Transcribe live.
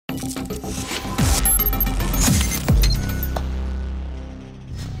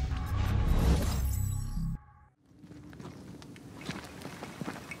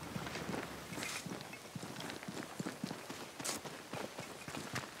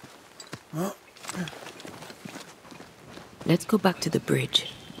Let's go back to the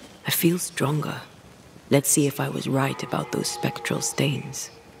bridge. I feel stronger. Let's see if I was right about those spectral stains.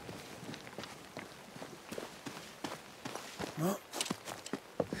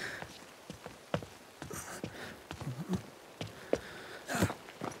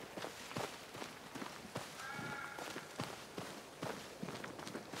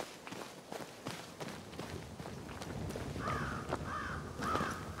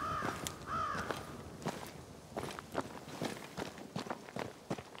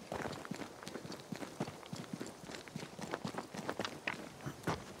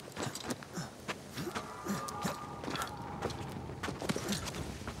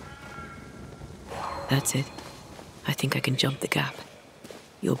 That's it. I think I can jump the gap.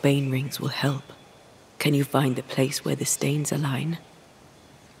 Your bane rings will help. Can you find the place where the stains align?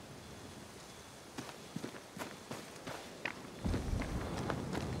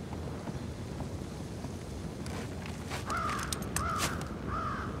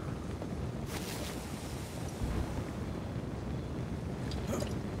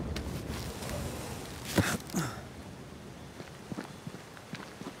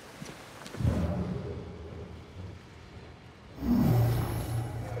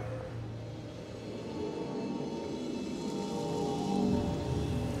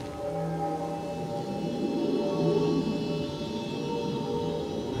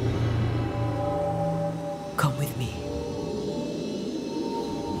 Come with me.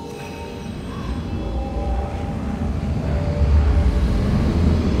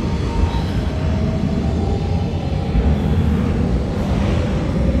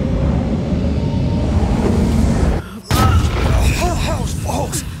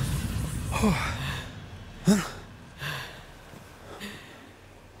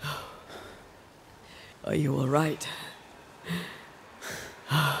 Are you all right?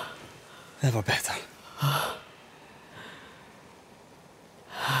 Never better.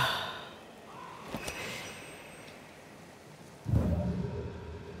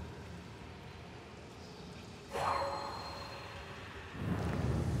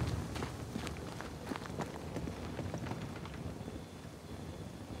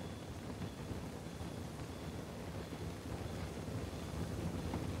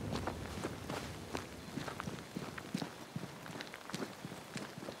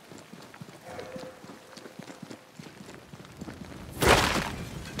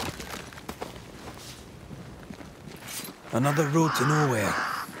 Another road to nowhere.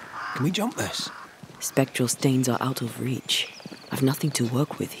 Can we jump this? Spectral stains are out of reach. I've nothing to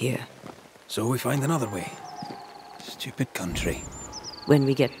work with here. So we find another way. Stupid country. When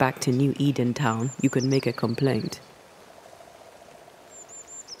we get back to New Eden Town, you can make a complaint.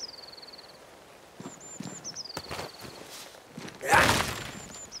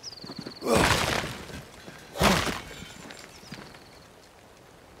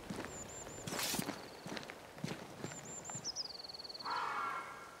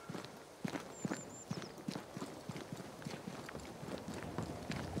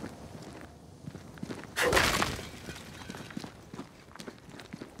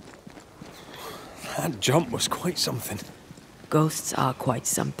 That jump was quite something. Ghosts are quite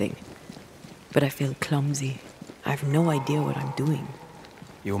something. But I feel clumsy. I have no idea what I'm doing.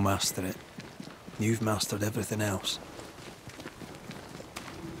 You'll master it. You've mastered everything else.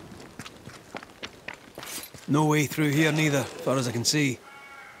 No way through here neither, as far as I can see.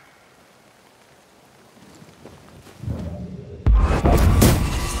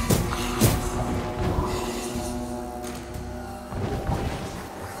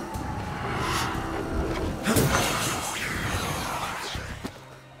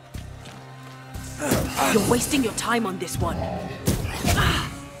 You're wasting your time on this one.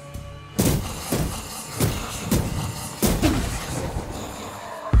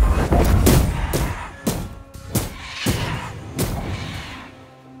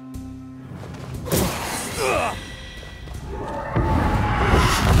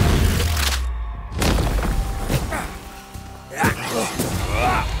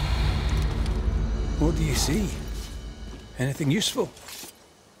 What do you see? Anything useful?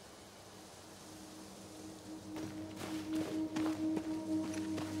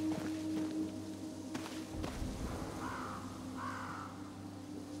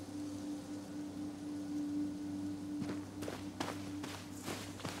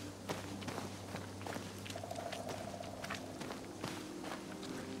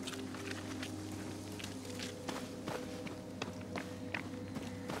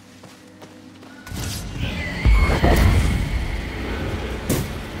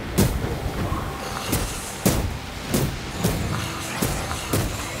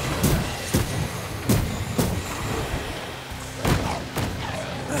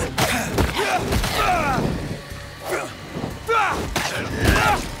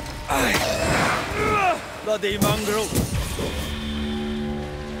 bloody mongrel!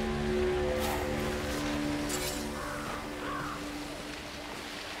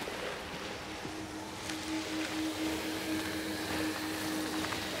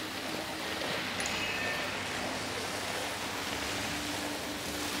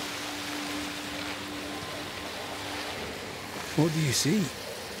 What do you see?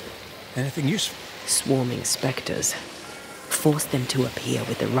 Anything useful? Swarming spectres. Force them to appear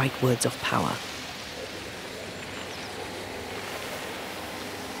with the right words of power.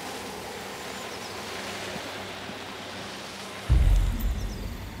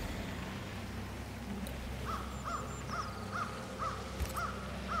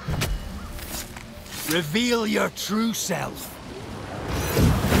 Reveal your true self.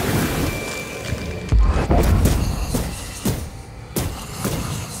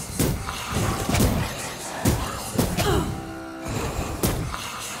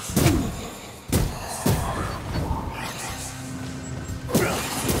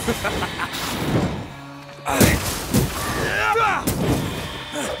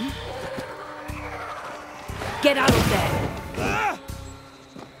 Get out of there!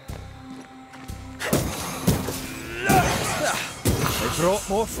 They brought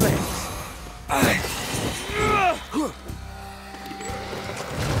more friends.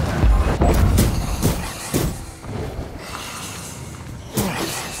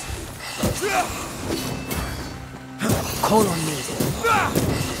 Call on me.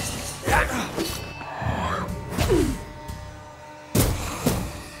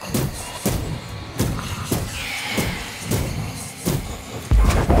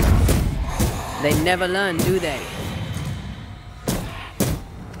 They never learn, do they?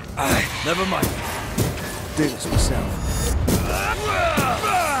 Never mind. Do this myself.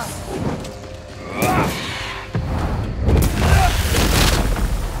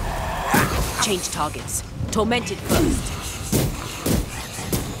 Change targets. Tormented first.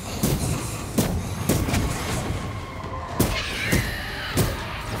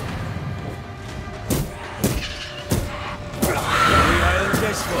 I'll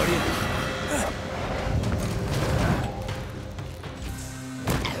guess for you.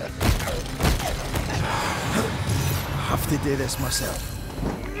 Have to do this myself.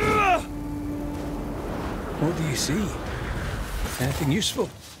 What do you see? Anything useful?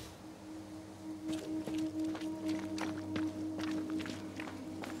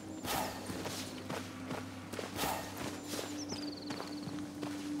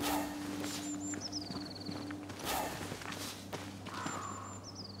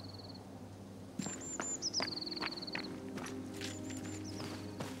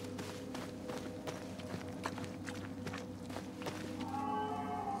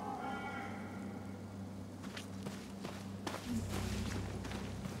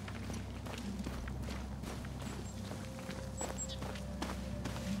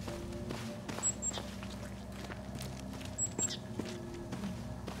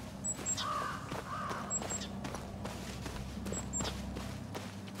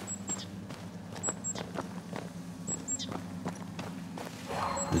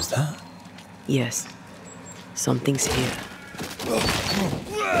 Who's that? Yes. Something's here.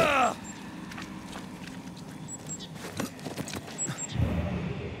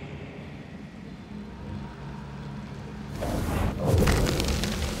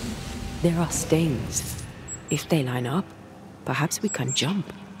 There are stains. If they line up, perhaps we can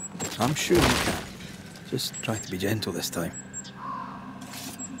jump. I'm sure you can. Just try to be gentle this time.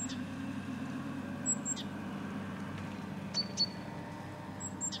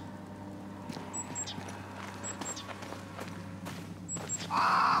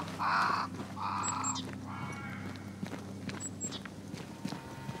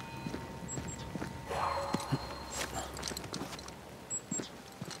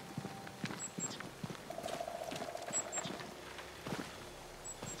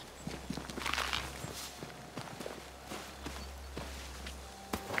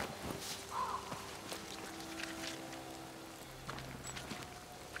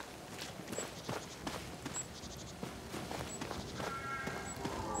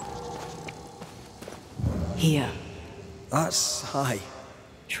 Here. That's high.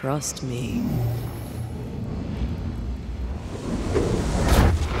 Trust me.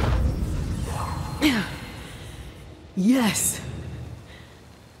 Yes!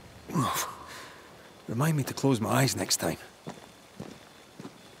 Remind me to close my eyes next time.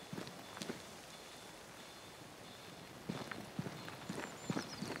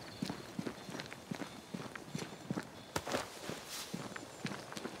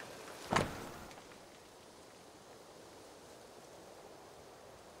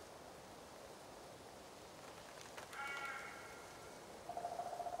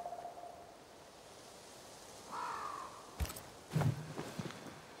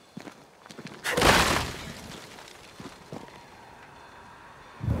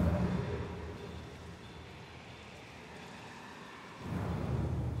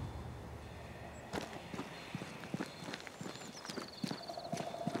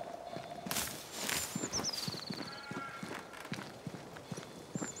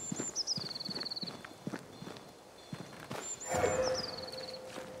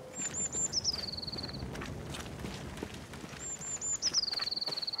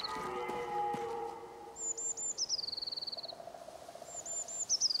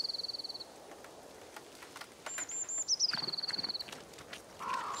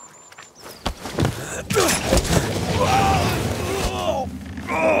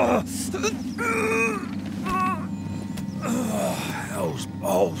 Those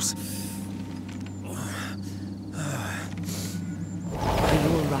balls. Are you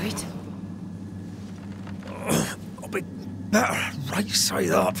all right? I'll be better right side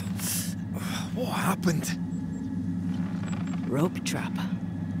up. What happened? Rope trap.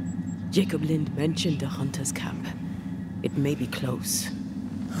 Jacob Lind mentioned a hunter's camp. It may be close.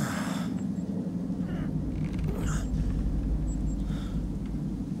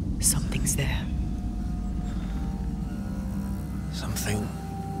 Something's there. Something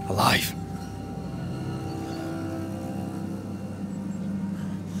alive.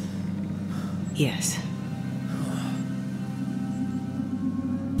 Yes.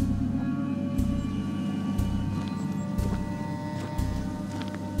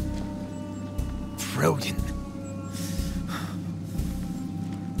 Brilliant.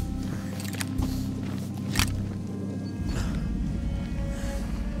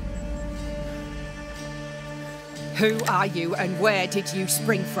 Who are you and where did you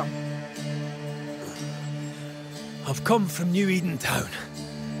spring from? I've come from New Eden Town.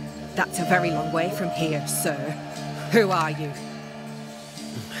 That's a very long way from here, sir. Who are you?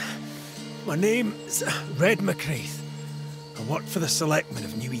 My name's Red McCraith. I work for the selectmen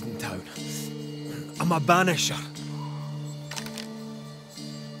of New Eden Town. I'm a banisher.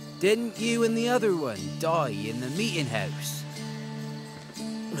 Didn't you and the other one die in the meeting house?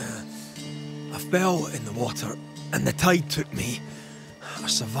 I fell in the water and the tide took me. I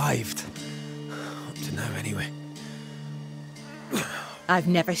survived. Up to now, anyway. I've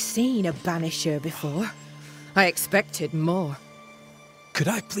never seen a banisher before. I expected more. Could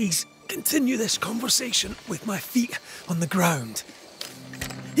I please continue this conversation with my feet on the ground?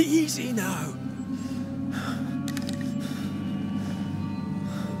 Easy now.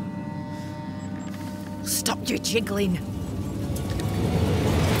 Stop your jiggling.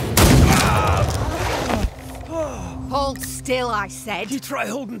 Hold still, I said. You try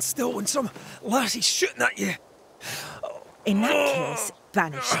holding still when some lassie's shooting at you. In that case,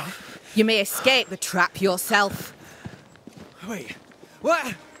 banisher, you may escape the trap yourself. Wait,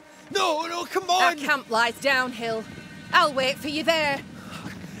 what? No, no, come Our on! camp lies downhill. I'll wait for you there.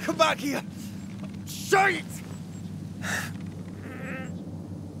 Come back here! Shite!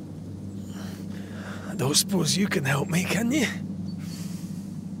 I don't suppose you can help me, can you?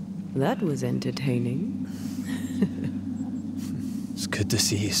 That was entertaining. It's good to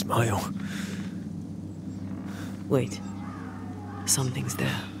see you smile. Wait. Something's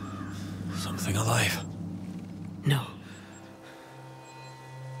there. Something alive. No.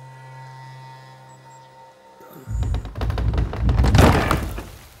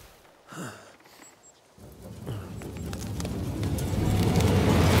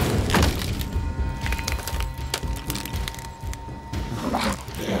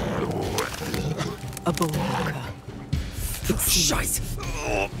 A bone walker. It's Shite!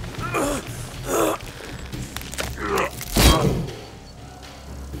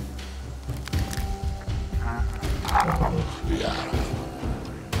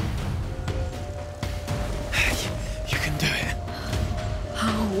 You can do it.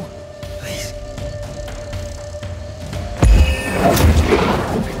 How? Please.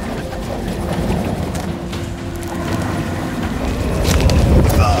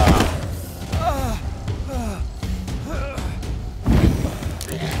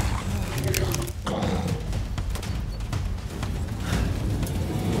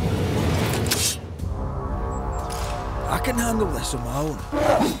 I can handle this on my own.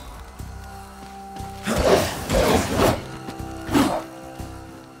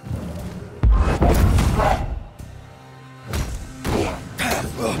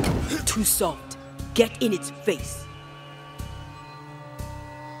 Too soft. Get in its face.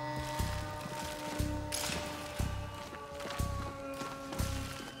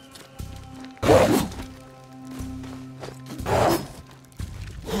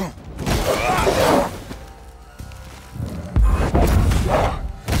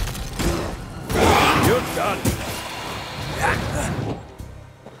 You're done.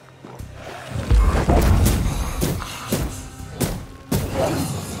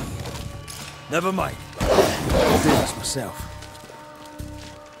 Never mind. I'll do this myself.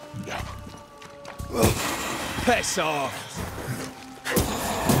 Piss off!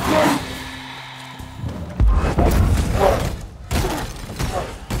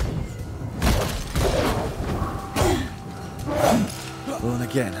 Born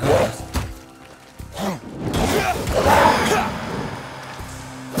again, huh?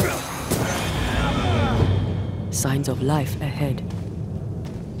 Signs of life ahead.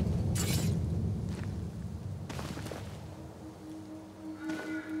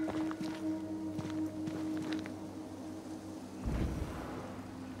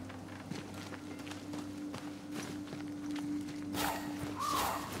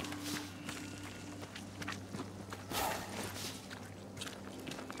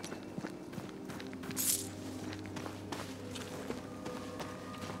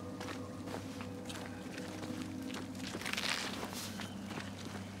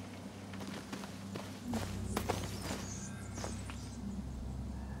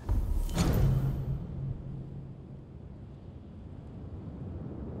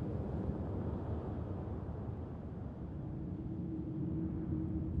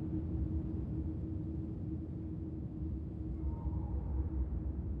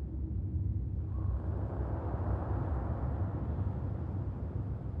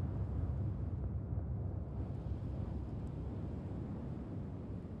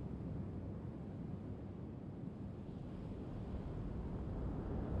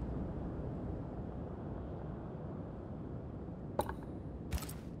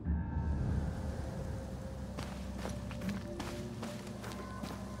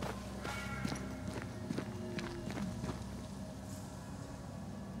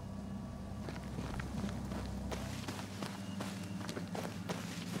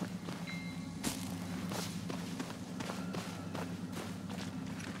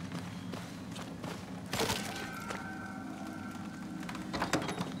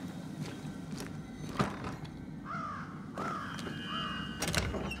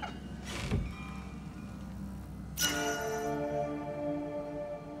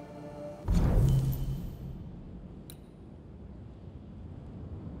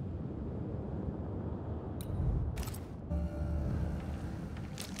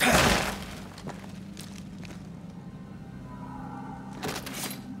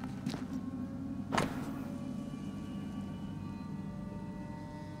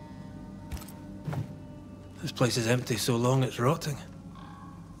 place is empty so long it's rotting.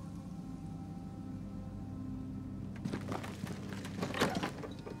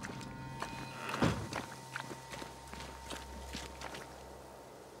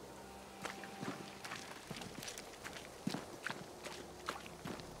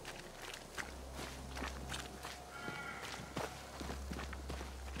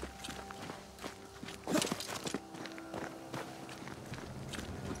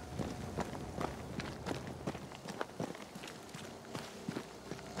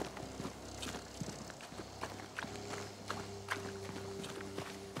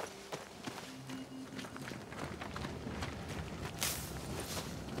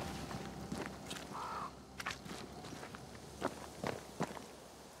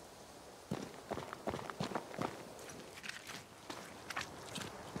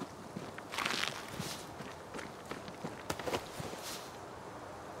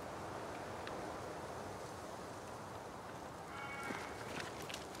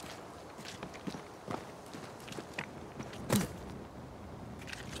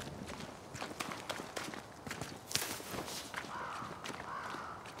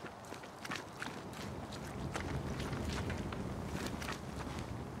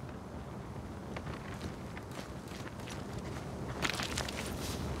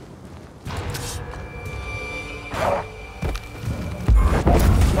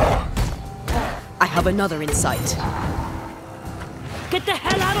 I have another in sight. Get the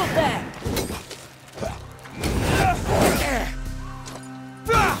hell out of there!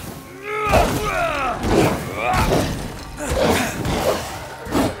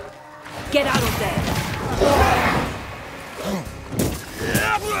 Get out of there!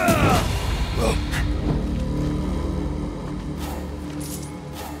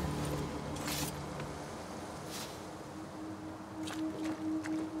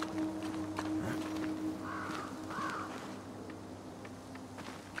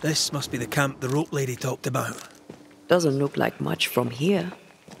 This must be the camp the rope lady talked about. Doesn't look like much from here.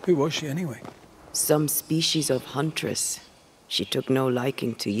 Who was she anyway? Some species of huntress. She took no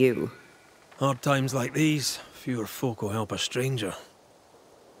liking to you. Hard times like these, fewer folk will help a stranger.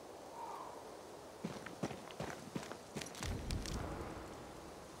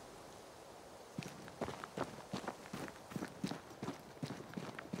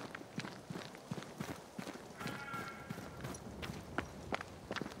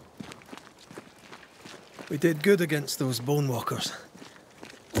 We did good against those bone walkers.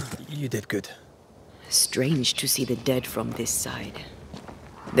 You did good. Strange to see the dead from this side.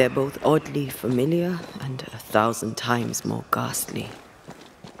 They're both oddly familiar and 1,000 times more ghastly.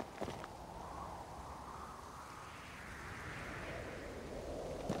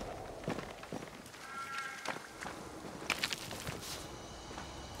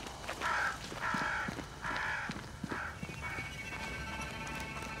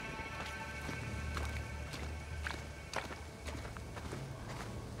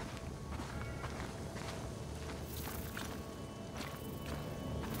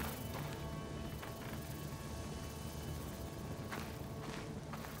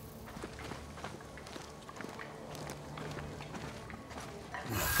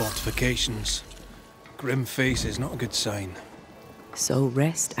 Fortifications. Grim face is not a good sign. So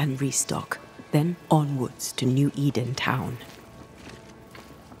rest and restock, then onwards to New Eden town.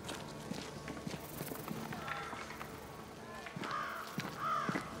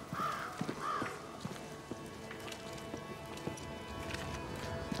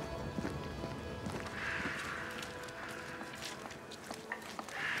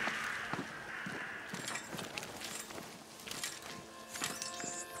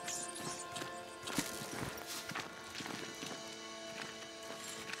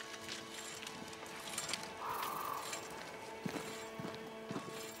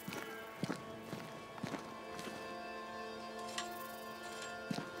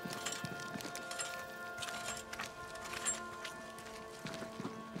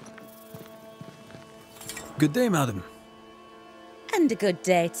 Good day, madam. And a good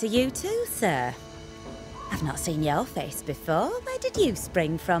day to you too, sir. I've not seen your face before. Where did you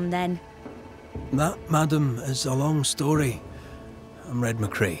spring from, then? That, madam, is a long story. I'm Red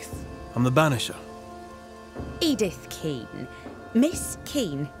McCraith. I'm the Banisher. Edith Keane. Miss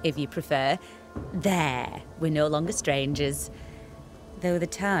Keane, if you prefer. There, we're no longer strangers. Though the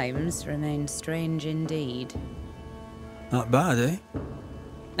times remain strange indeed. Not bad, eh?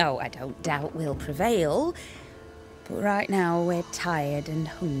 Oh, I don't doubt we'll prevail. But right now, we're tired and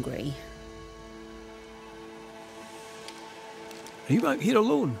hungry. Are you out here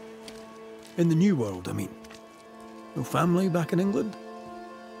alone? In the New World, I mean. No family back in England?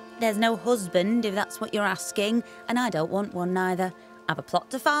 there's no husband, if that's what you're asking, and I don't want one neither. I've a plot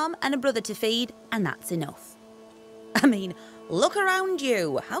to farm and a brother to feed, and that's enough. I mean, look around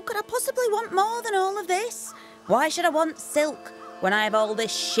you. How could I possibly want more than all of this? Why should I want silk when I have all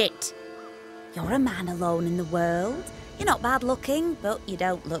this shit? You're a man alone in the world. You're not bad looking, but you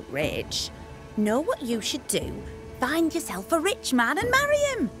don't look rich. Know what you should do? Find yourself a rich man and marry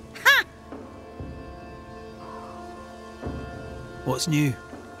him. Ha! What's new?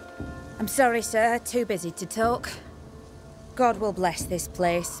 I'm sorry, sir. Too busy to talk. God will bless this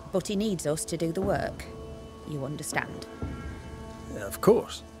place, but he needs us to do the work. You understand? Yeah, of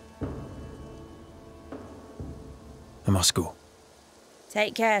course. I must go.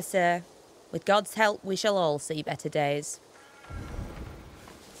 Take care, sir. With God's help, we shall all see better days.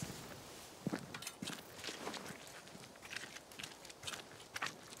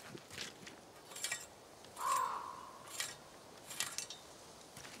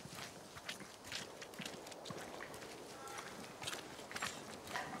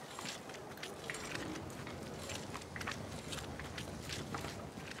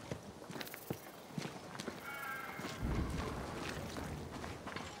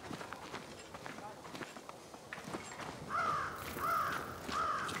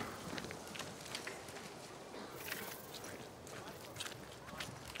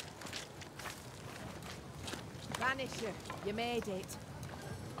 Banisher, you made it.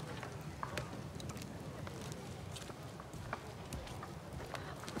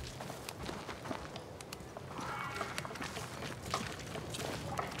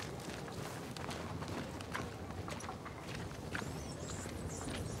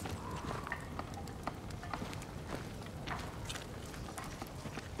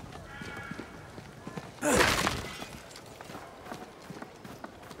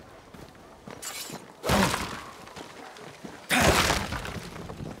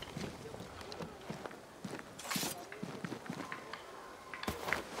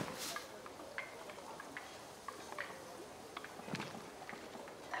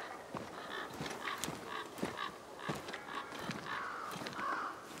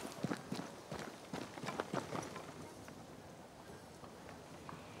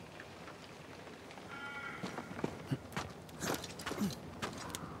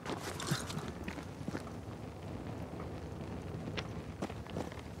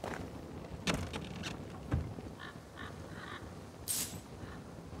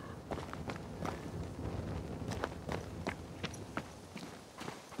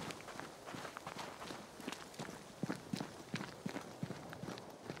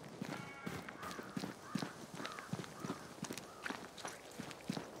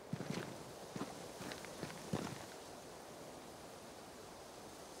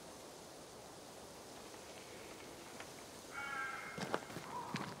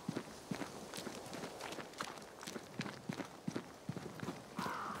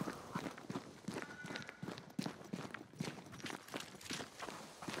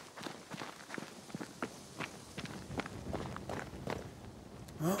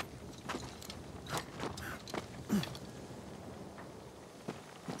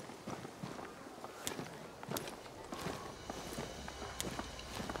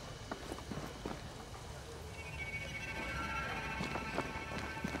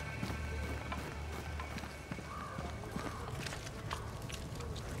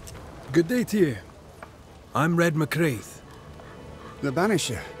 Good day to you. I'm Red McCraith. The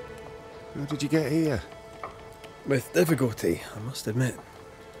Banisher. How did you get here? With difficulty, I must admit.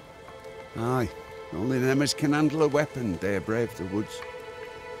 Aye, only them as can handle a weapon dare brave the woods.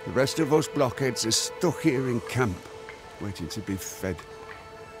 The rest of us blockheads are stuck here in camp, waiting to be fed.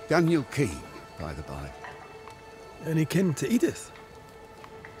 Daniel Keane, by the by. Any kin to Edith?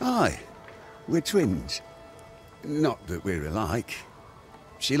 Aye, we're twins. Not that we're alike.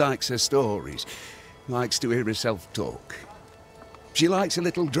 She likes her stories, likes to hear herself talk. She likes a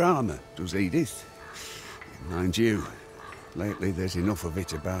little drama, does Edith. Mind you, lately there's enough of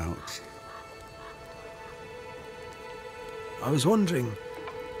it about. I was wondering,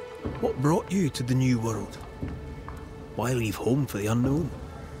 what brought you to the New World? Why leave home for the unknown?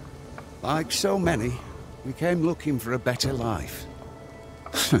 Like so many, we came looking for a better life.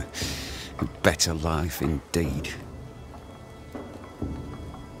 A better life indeed.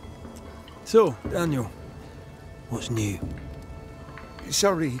 So, Daniel, what's new?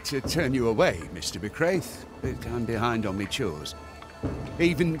 Sorry to turn you away, Mr. McCraith, but I'm behind on my chores.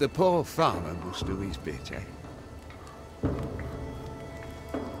 Even the poor farmer must do his bit, eh?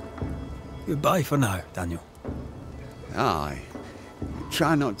 Goodbye for now, Daniel. Aye.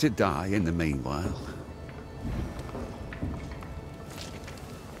 Try not to die in the meanwhile.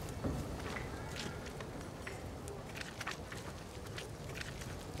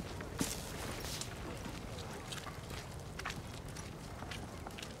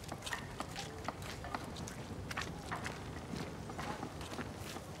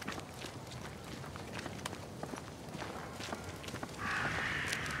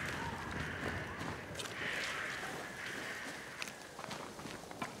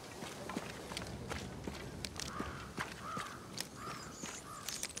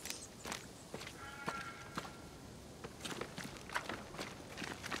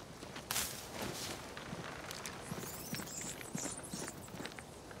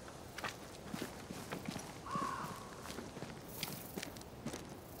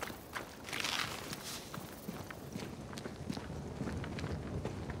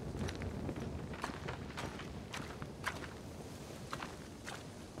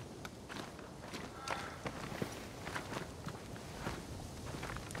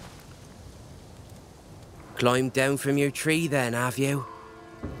 Climbed down from your tree then, have you?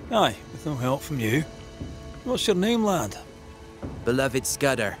 Aye, with no help from you. What's your name, lad? Beloved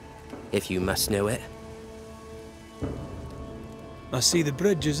Scudder, if you must know it. I see the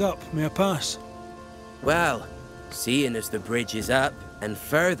bridge is up. May I pass? Well, seeing as the bridge is up, and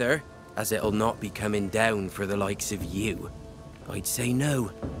further, as it'll not be coming down for the likes of you, I'd say no.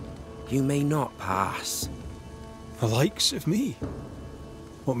 You may not pass. The likes of me?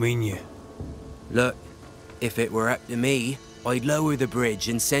 What mean you? Look, if it were up to me, I'd lower the bridge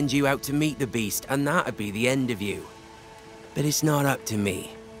and send you out to meet the beast, and that'd be the end of you. But it's not up to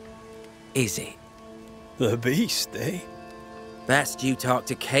me, is it? The beast, eh? Best you talk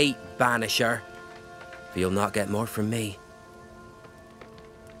to Kate, Banisher. For you'll not get more from me.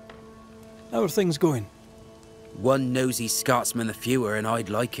 How are things going? One nosy Scotsman the fewer, and I'd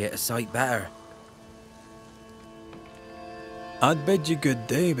like it a sight better. I'd bid you good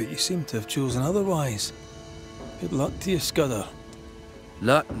day, but you seem to have chosen otherwise. Good luck to you, Scudder.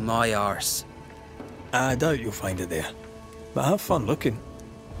 Luck my arse. I doubt you'll find it there, but have fun looking.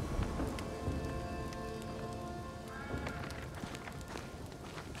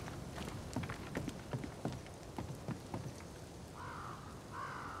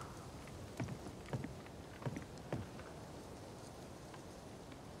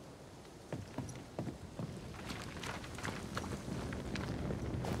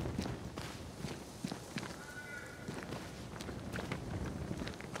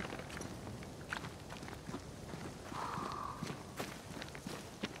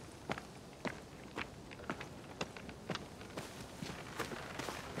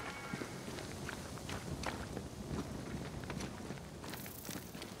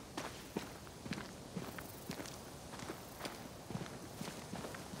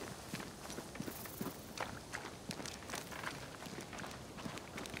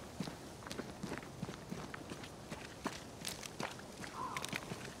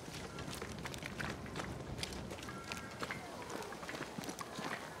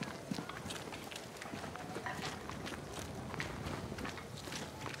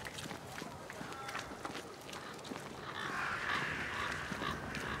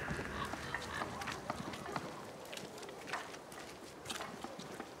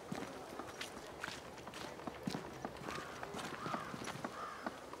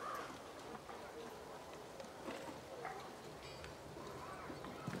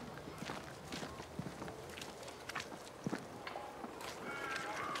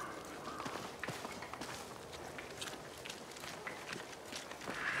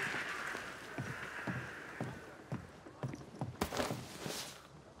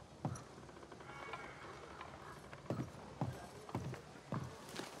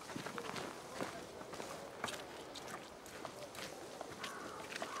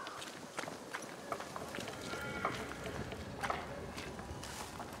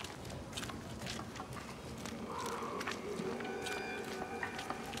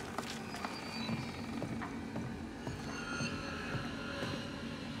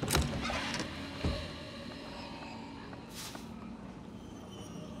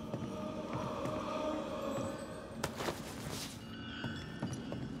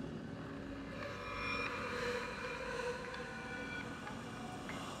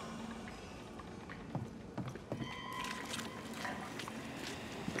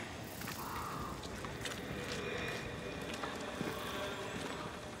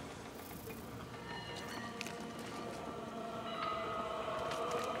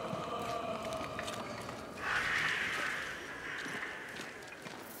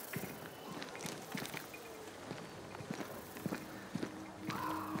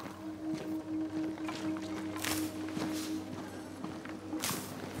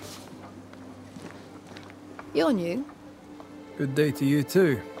 You're new. Good day to you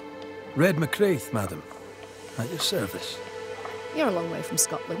too. Red McCraith, madam. At your service. You're a long way from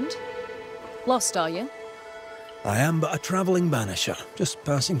Scotland. Lost, are you? I am but a travelling banisher, just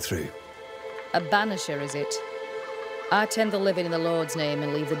passing through. A banisher, is it? I tend the living in the Lord's name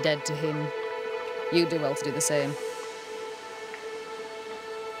and leave the dead to him. You do well to do the same.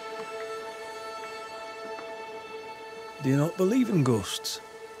 Do you not believe in ghosts?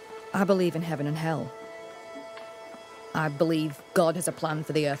 I believe in heaven and hell. I believe God has a plan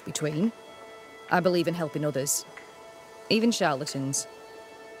for the earth between. I believe in helping others. Even charlatans.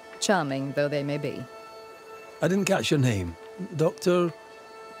 Charming though they may be. I didn't catch your name. Doctor?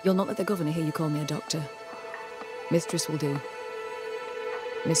 You'll not let the governor hear you call me a doctor. Mistress will do.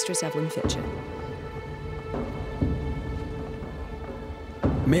 Mistress Evelyn Fitcher.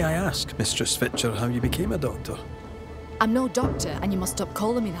 May I ask, Mistress Fitcher, how you became a doctor? I'm no doctor, and you must stop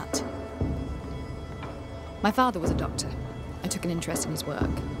calling me that. My father was a doctor. I took an interest in his work.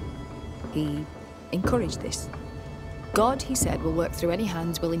 He encouraged this. God, he said, will work through any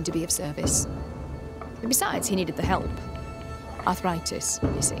hands willing to be of service. And besides, he needed the help. Arthritis,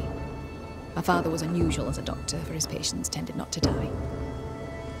 you see. My father was unusual as a doctor, for his patients tended not to die.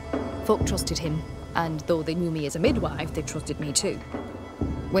 Folk trusted him, and though they knew me as a midwife, they trusted me too.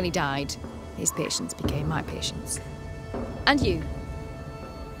 When he died, his patients became my patients. And you?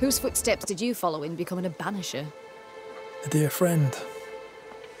 Whose footsteps did you follow in becoming a banisher? A dear friend.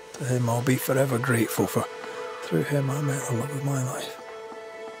 To him I'll be forever grateful, for through him I met the love of my life.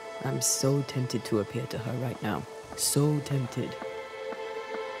 I'm so tempted to appear to her right now. So tempted.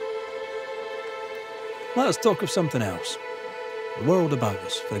 Let us talk of something else. The world about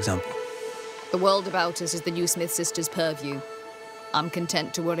us, for example. The world about us is the new Smith sisters' purview. I'm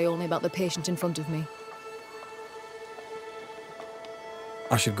content to worry only about the patient in front of me.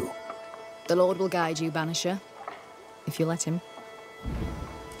 I should go. The Lord will guide you, Banisher, if you let him.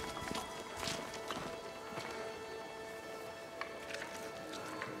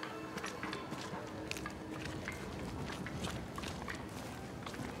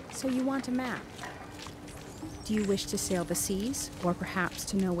 So you want a map? Do you wish to sail the seas, or perhaps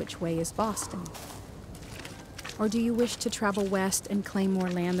to know which way is Boston? Or do you wish to travel west and claim more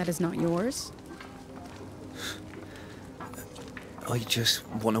land that is not yours? I just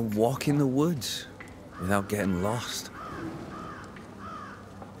want to walk in the woods without getting lost.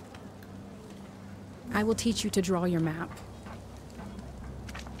 I will teach you to draw your map.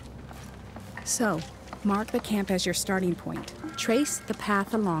 So, mark the camp as your starting point. Trace the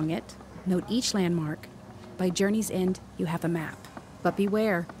path along it. Note each landmark. By journey's end, you have a map. But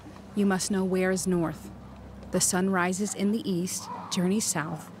beware, you must know where is north. The sun rises in the east, journeys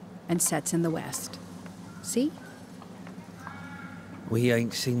south, and sets in the west. See? We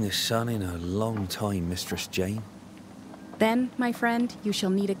ain't seen the sun in a long time, Mistress Jane. Then, my friend, you shall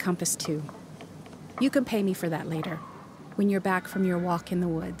need a compass too. You can pay me for that later, when you're back from your walk in the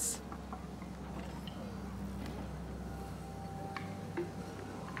woods.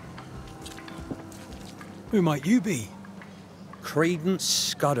 Who might you be? Credence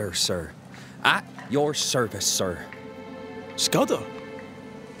Scudder, sir. At your service, sir. Scudder?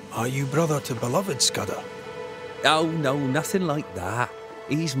 Are you brother to beloved Scudder? Oh, no, nothing like that.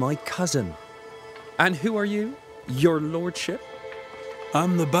 He's my cousin. And who are you? Your lordship?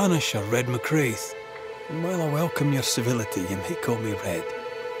 I'm the Banisher, Red McCraith. And while I welcome your civility, you may call me Red.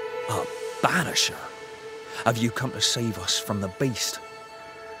 A Banisher? Have you come to save us from the beast?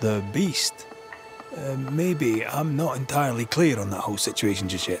 The beast? Maybe. I'm not entirely clear on that whole situation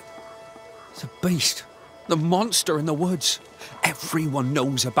just yet. The beast. The monster in the woods. Everyone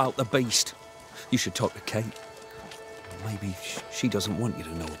knows about the beast. You should talk to Kate. Maybe she doesn't want you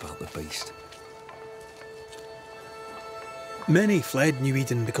to know about the beast. Many fled New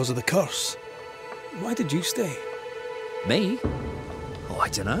Eden because of the curse. Why did you stay? Me? Oh, I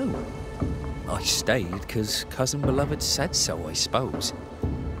don't know. I stayed because Cousin Beloved said so, I suppose.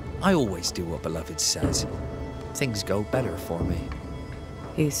 I always do what Beloved says. Things go better for me.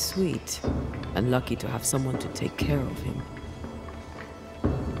 He's sweet, and lucky to have someone to take care of him.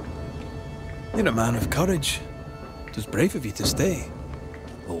 You're a man of courage. It was brave of you to stay.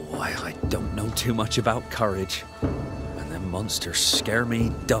 Oh, I don't know too much about courage. And them monsters scare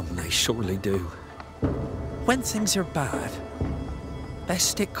me dumb, they surely do. When things are bad,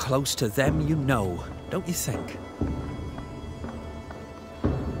 best stick close to them you know, don't you think?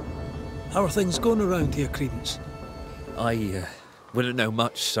 How are things going around here, Credence? I wouldn't know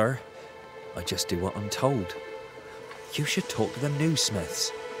much, sir. I just do what I'm told. You should talk to the new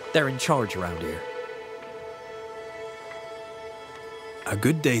Smiths. They're in charge around here. A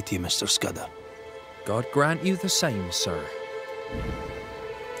good day to you, Mr. Scudder. God grant you the same, sir.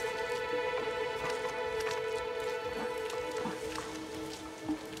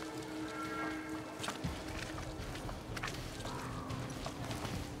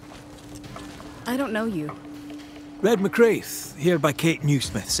 I don't know you. Red McCraith, here by Kate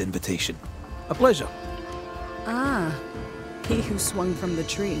Newsmith's invitation. A pleasure. Ah, he who swung from the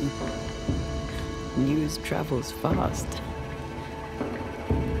tree. News travels fast.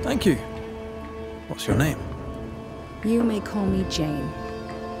 Thank you. What's your name? You may call me Jane.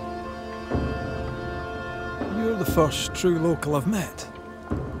 You're the first true local I've met.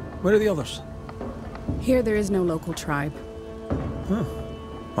 Where are the others? Here there is no local tribe. Huh.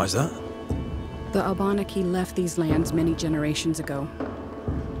 Why's that? The Abenaki left these lands many generations ago.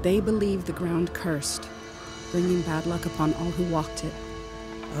 They believe the ground cursed, bringing bad luck upon all who walked it.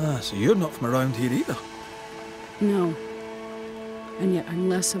 Ah, so you're not from around here either. No. And yet I'm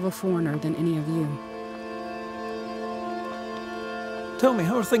less of a foreigner than any of you. Tell me,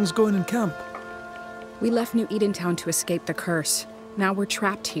 how are things going in camp? We left New Edentown to escape the curse. Now we're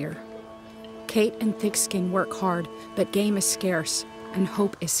trapped here. Kate and Thickskin work hard, but game is scarce, and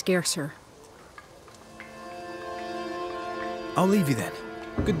hope is scarcer. I'll leave you then.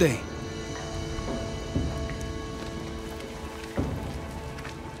 Good day.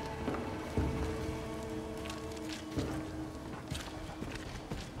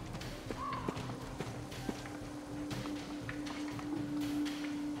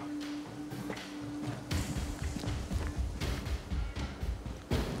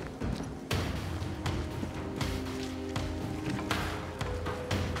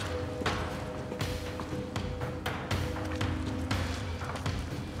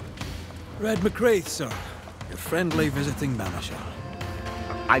 Red McCraith, sir. Your friendly visiting banisher.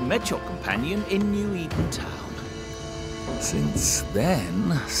 I met your companion in New Edentown. Since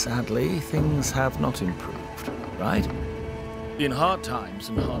then, sadly, things have not improved, right? In hard times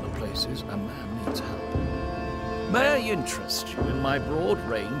and harder places, a man needs help. May I interest you in my broad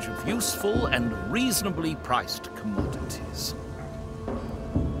range of useful and reasonably priced commodities?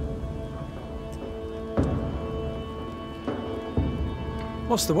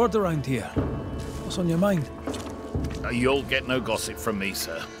 What's the word around here? What's on your mind? You'll get no gossip from me,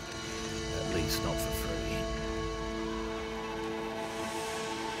 sir. At least not for free.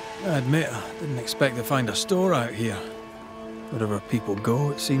 I admit, I didn't expect to find a store out here. Wherever people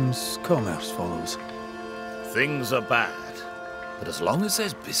go, it seems commerce follows. Things are bad, but as long as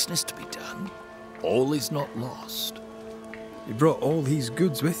there's business to be done, all is not lost. You brought all these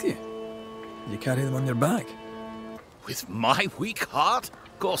goods with you? Did you carry them on your back? With my weak heart?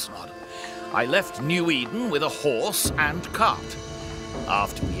 Of course not. I left New Eden with a horse and cart.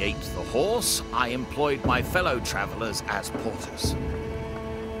 After we ate the horse, I employed my fellow travelers as porters.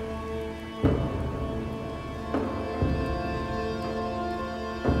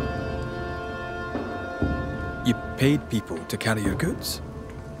 You paid people to carry your goods?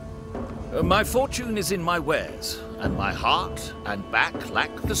 My fortune is in my wares, and my heart and back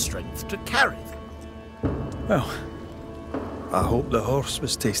lack the strength to carry them. Well, I hope the horse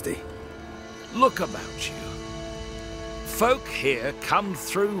was tasty. Look about you. Folk here come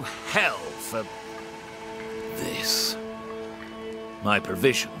through hell for this. My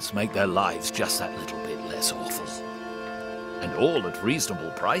provisions make their lives just that little bit less awful. And all at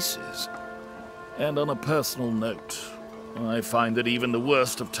reasonable prices. And on a personal note, I find that even the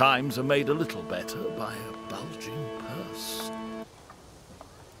worst of times are made a little better by a bulging purse.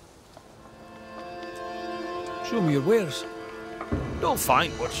 Show me your wares. You'll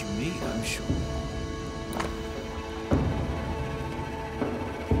find what you need, I'm sure.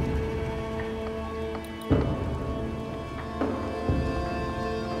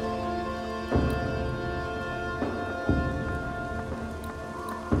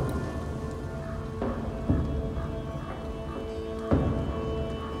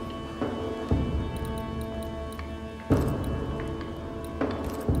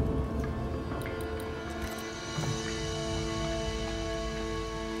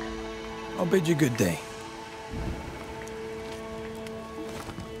 I'll bid you good day.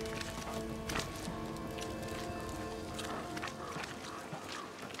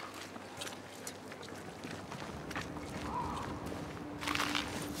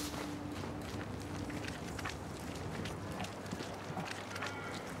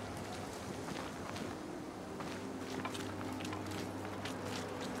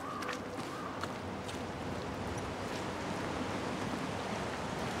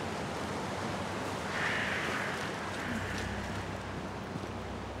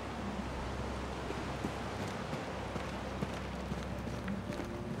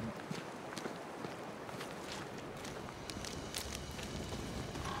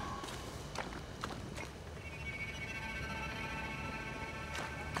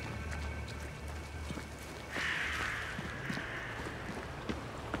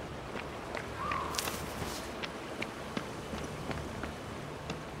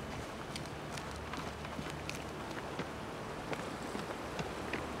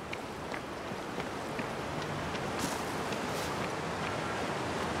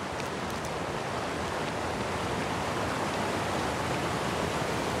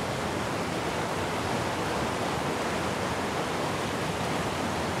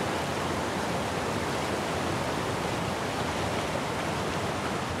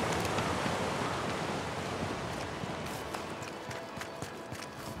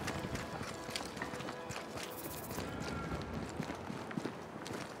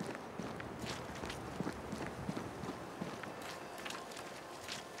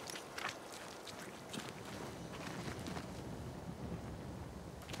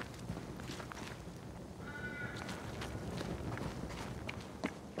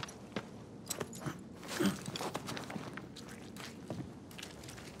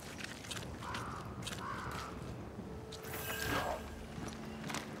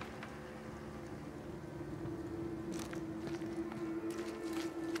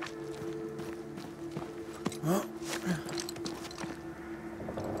 I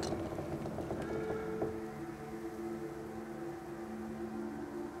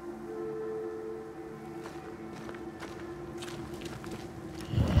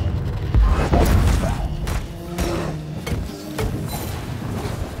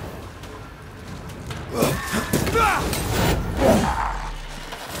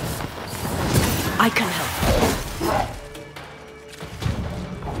can help.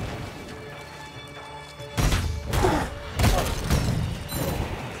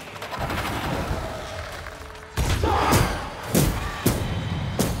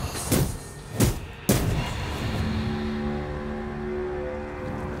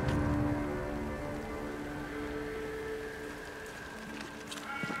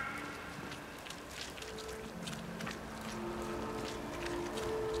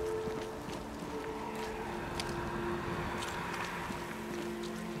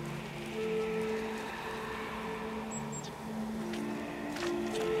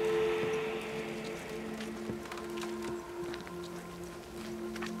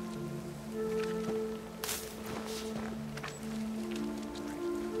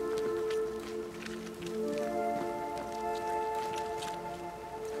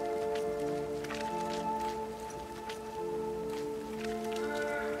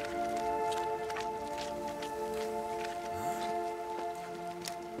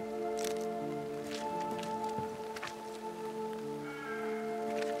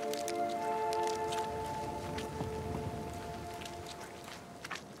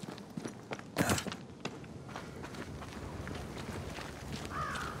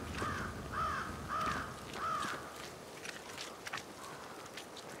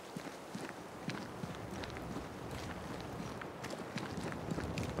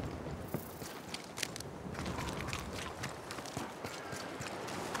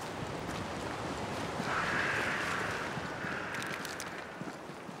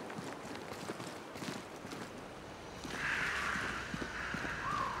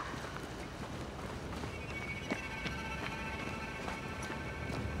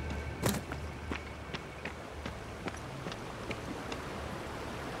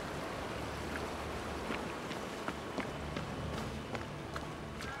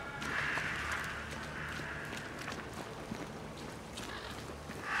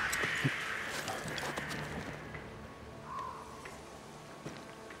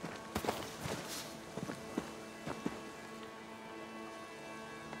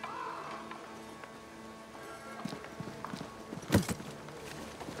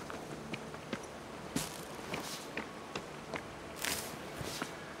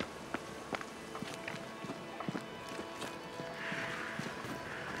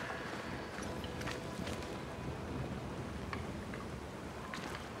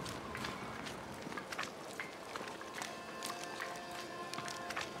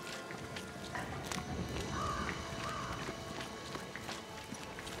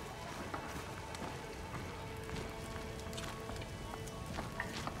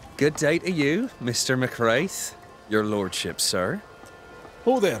 Good day to you, Mr. McWraith. Your lordship, sir.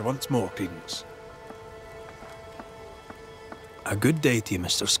 Oh there, once more, Credence. A good day to you,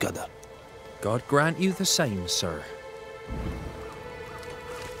 Mr. Scudder. God grant you the same, sir.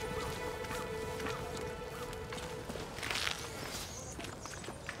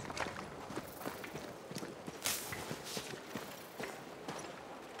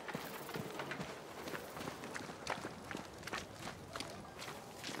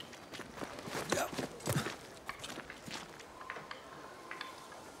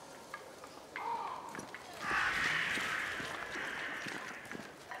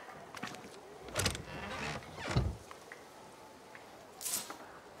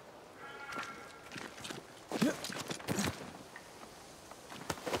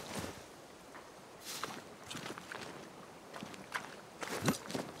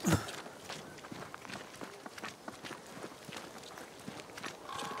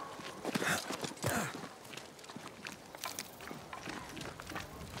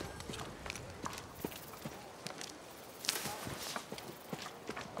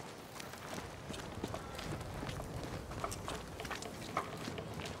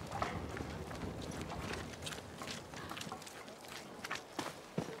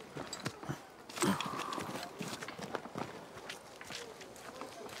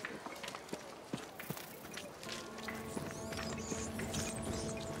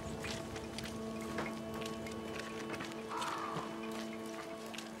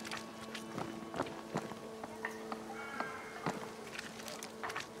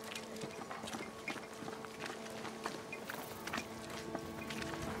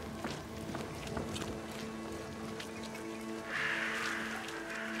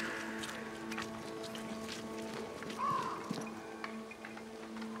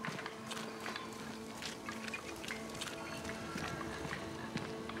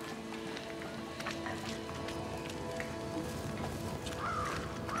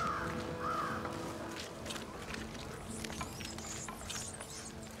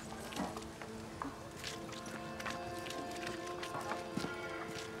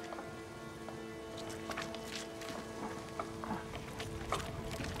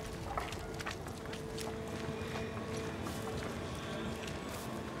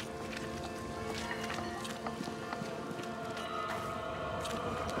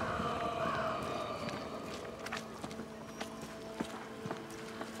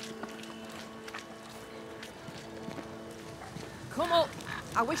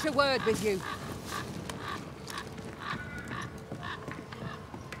 I wish a word with you.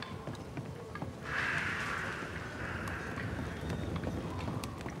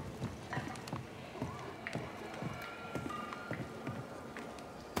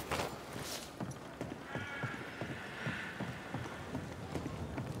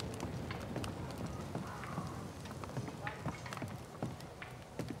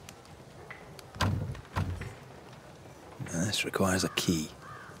 This requires a key.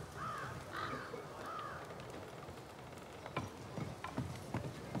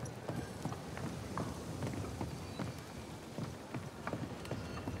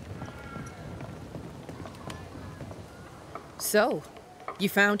 So, you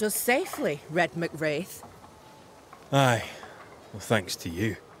found us safely, Red McWraith. Aye. Well, thanks to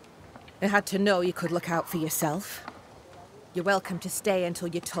you. I had to know you could look out for yourself. You're welcome to stay until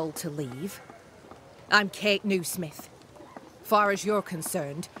you're told to leave. I'm Kate Newsmith. Far as you're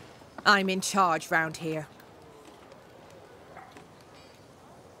concerned, I'm in charge round here.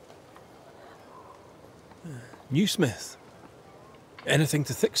 Newsmith. Anything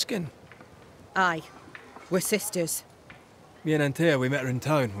to Thickskin? Aye. We're sisters. Me and Antea, we met her in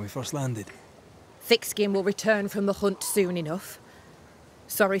town when we first landed. Thickskin will return from the hunt soon enough.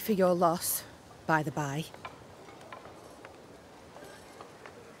 Sorry for your loss, by the by.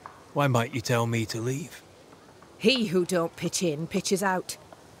 Why might you tell me to leave? He who don't pitch in, pitches out.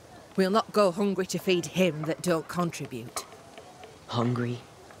 We'll not go hungry to feed him that don't contribute. Hungry?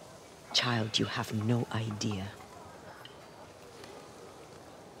 Child, you have no idea.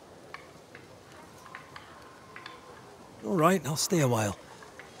 All right, I'll stay a while.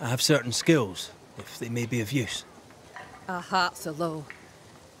 I have certain skills, if they may be of use. Our hearts are low.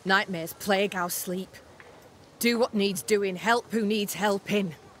 Nightmares plague our sleep. Do what needs doing, help who needs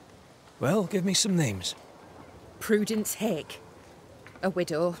helping. Well, give me some names. Prudence Hake. A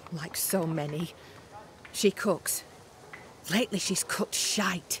widow, like so many. She cooks. Lately she's cooked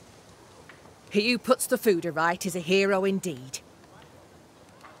shite. He who puts the food aright is a hero indeed.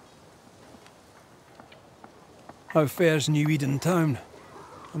 How fares New Eden town?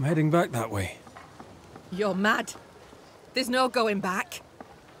 I'm heading back that way. You're mad. There's no going back.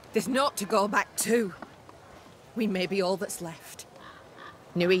 There's naught to go back to. We may be all that's left.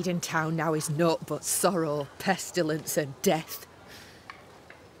 New Eden town now is naught but sorrow, pestilence and death.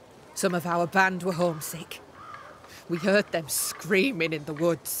 Some of our band were homesick. We heard them screaming in the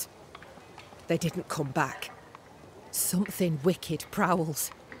woods. They didn't come back. Something wicked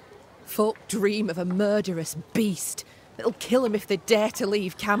prowls. Folk dream of a murderous beast that'll kill them if they dare to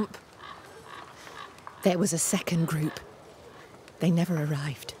leave camp. There was a second group. They never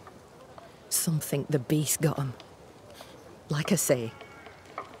arrived. Some think the beast got them. Like I say,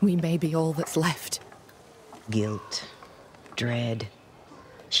 we may be all that's left. Guilt, dread.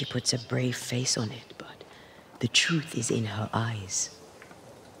 She puts a brave face on it, but the truth is in her eyes.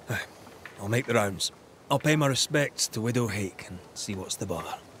 I'll make the rounds. I'll pay my respects to Widow Hake and see what's the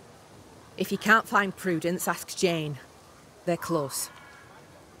bother. If you can't find Prudence, ask Jane. They're close.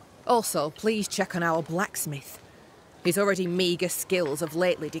 Also, please check on our blacksmith. His already meagre skills have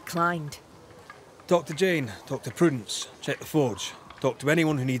lately declined. Talk to Jane, talk to Prudence, check the forge, talk to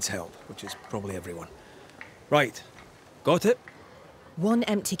anyone who needs help, which is probably everyone. Right. Got it? One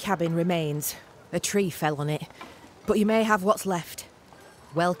empty cabin remains. A tree fell on it. But you may have what's left.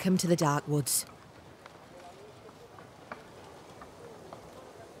 Welcome to the Dark Woods.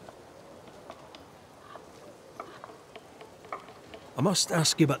 I must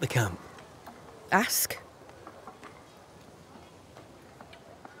ask you about the camp. Ask?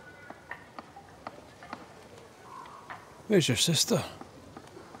 Where's your sister?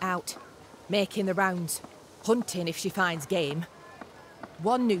 Out. Making the rounds. Hunting if she finds game.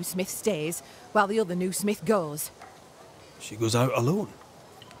 One new smith stays, while the other new smith goes. She goes out alone?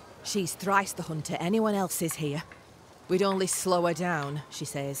 She's thrice the hunter anyone else is here. We'd only slow her down, she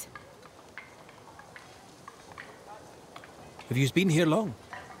says. Have you been here long?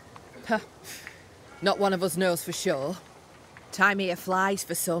 Huh. Not one of us knows for sure. Time here flies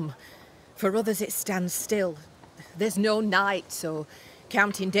for some. For others it stands still. There's no night, so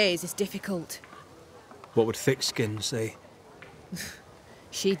counting days is difficult. What would Thickskin say?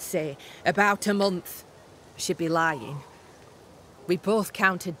 She'd say, about a month. She'd be lying. We both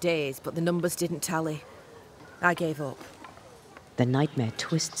counted days, but the numbers didn't tally. I gave up. The nightmare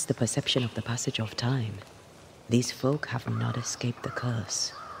twists the perception of the passage of time. These folk have not escaped the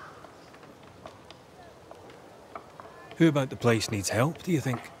curse. Who about the place needs help, do you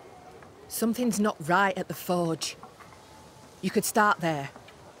think? Something's not right at the forge. You could start there.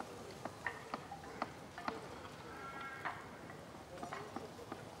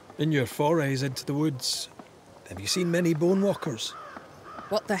 In your forays into the woods, have you seen many bone walkers?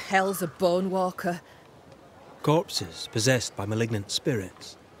 What the hell's a bone walker? Corpses possessed by malignant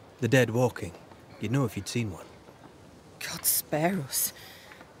spirits. The dead walking. You'd know if you'd seen one. God spare us.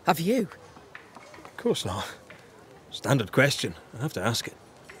 Have you? Of course not. Standard question. I have to ask it.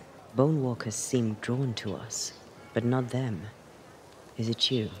 Bone walkers seem drawn to us, but not them. Is it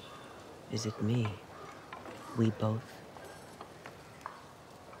you? Is it me? We both?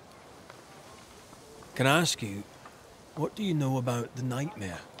 Can I ask you, what do you know about the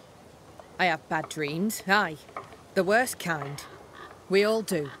nightmare? I have bad dreams, aye. The worst kind. We all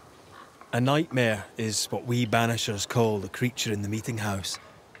do. A nightmare is what we Banishers call the creature in the meeting house.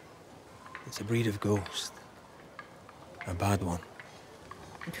 It's a breed of ghost. A bad one.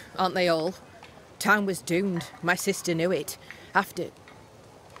 Aren't they all? Town was doomed. My sister knew it. After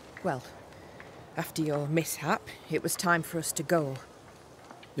your mishap, it was time for us to go.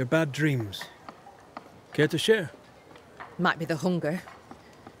 Your bad dreams. Care to share? Might be the hunger.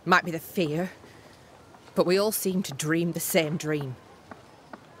 Might be the fear. But we all seem to dream the same dream.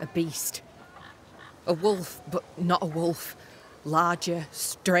 A beast. A wolf, but not a wolf. Larger,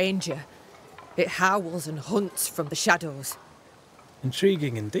 stranger. It howls and hunts from the shadows.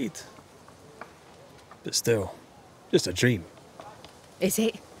 Intriguing indeed. But still, just a dream. Is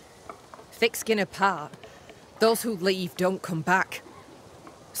it? Thick skin apart, those who leave don't come back.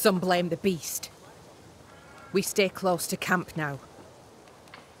 Some blame the beast. We stay close to camp now.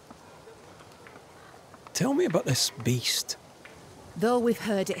 Tell me about this beast. Though we've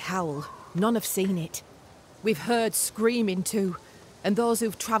heard it howl, none have seen it. We've heard screaming too, and those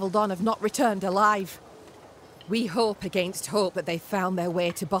who've travelled on have not returned alive. We hope against hope that they found their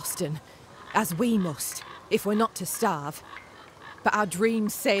way to Boston, as we must, if we're not to starve. But our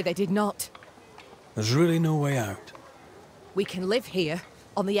dreams say they did not. There's really no way out. We can live here,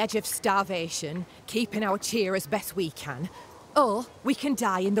 on the edge of starvation, keeping our cheer as best we can. Or we can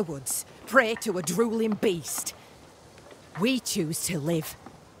die in the woods, prey to a drooling beast. We choose to live.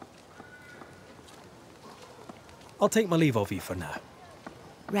 I'll take my leave of you for now.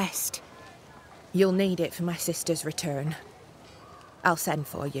 Rest. You'll need it for my sister's return. I'll send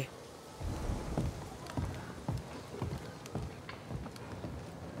for you.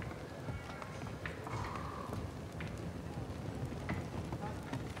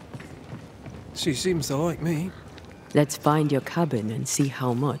 She seems to like me. Let's find your cabin and see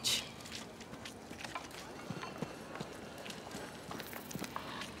how much.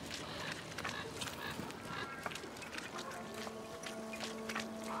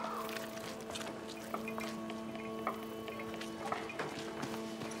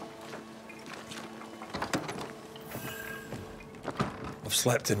 I've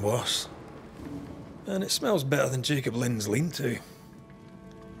slept in worse. And it smells better than Jacob Lynn's lean-to.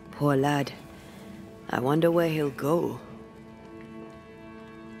 Poor lad. I wonder where he'll go.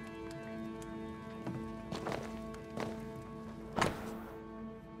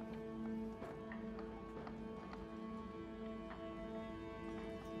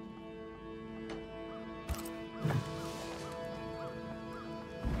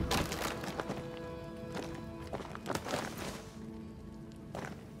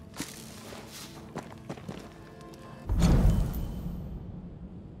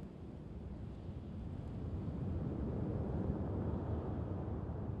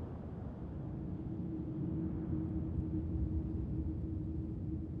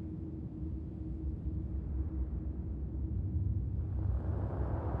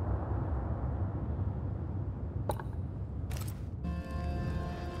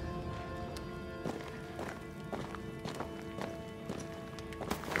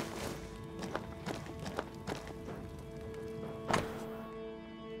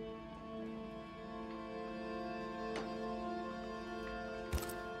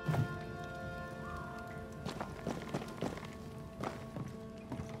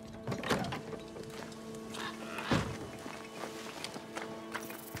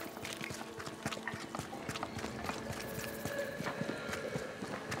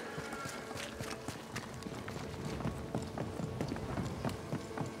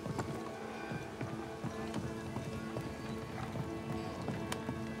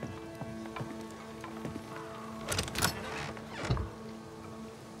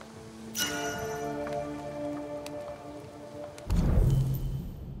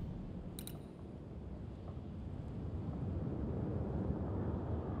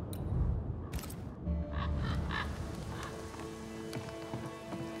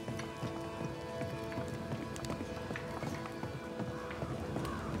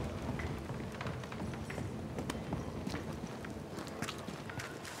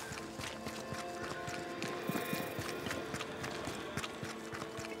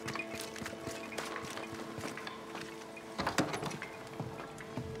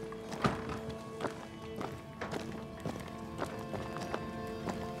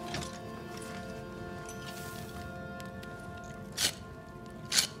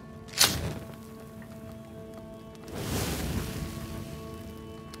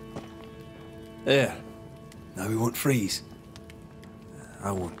 There. Now we won't freeze.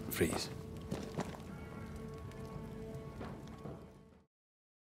 I won't freeze.